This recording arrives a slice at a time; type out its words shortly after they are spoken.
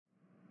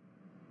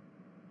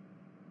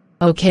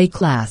Okay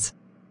class.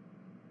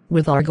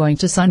 With our going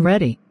to sun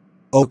ready.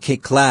 Okay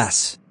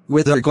class,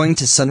 with our going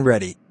to sun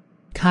ready.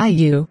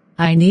 Caillou,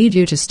 I need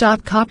you to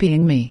stop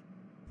copying me.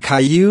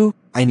 Caillou,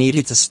 I need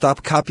you to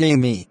stop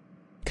copying me.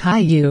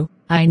 Caillou,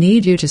 I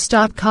need you to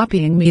stop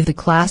copying me the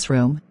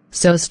classroom,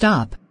 so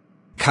stop.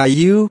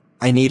 Caillou,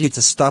 I need you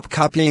to stop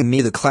copying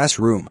me the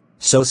classroom,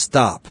 so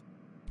stop.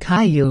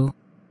 Caillou.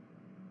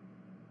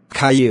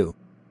 Caillou.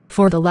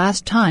 For the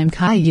last time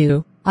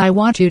Caillou, I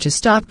want you to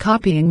stop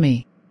copying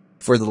me.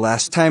 For the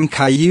last time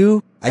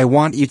Caillou, I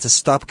want you to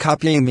stop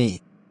copying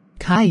me.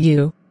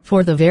 Caillou,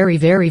 for the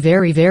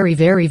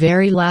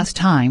very last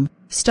time,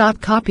 stop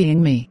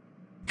copying me.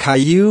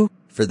 Caillou,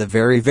 for the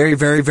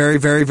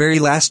very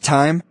last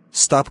time,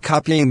 stop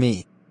copying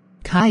me.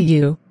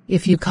 Caillou,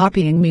 if you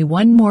copying me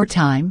one more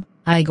time,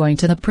 I going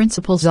to the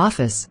principal's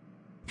office.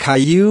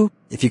 Caillou,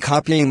 if you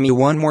copying me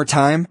one more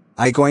time,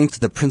 I going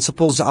to the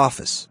principal's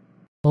office.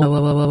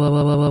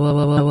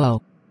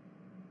 Whoa.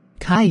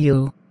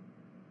 Caillou.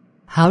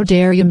 How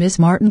dare you, Miss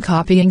Martin,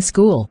 copying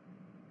school?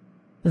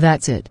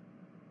 That's it.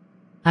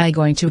 I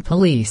going to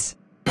police.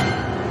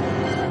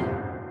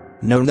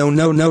 No.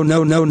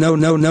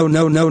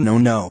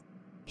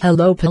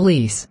 Hello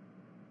police.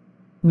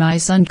 My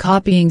son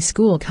copying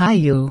school,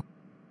 Caillou.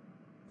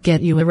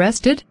 Get you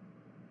arrested?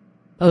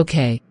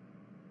 Okay.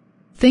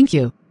 Thank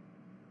you.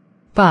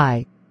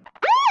 Bye.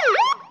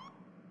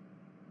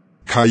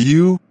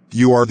 Caillou,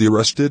 you are the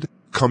arrested,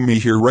 come me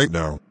here right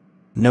now.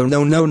 No.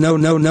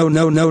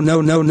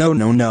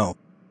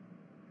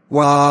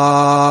 Wah.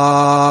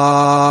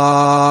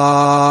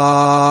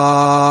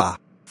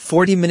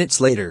 40 minutes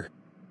later.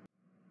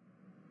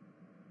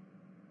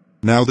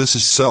 Now this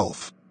is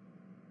self.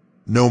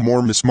 No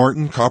more Miss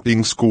Martin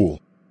copying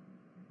school.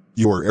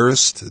 You are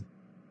arrested.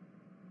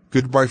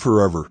 Goodbye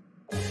forever.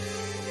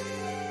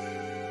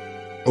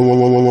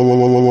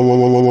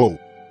 Oh.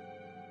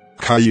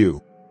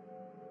 Caillou.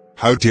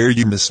 How dare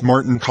you, Miss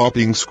Martin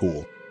copying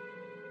school?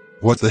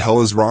 What the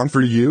hell is wrong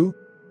for you?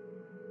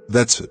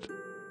 That's it.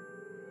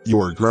 You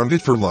are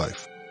grounded for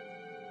life.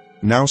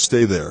 Now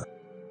stay there.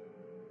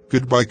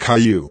 Goodbye,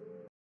 Caillou.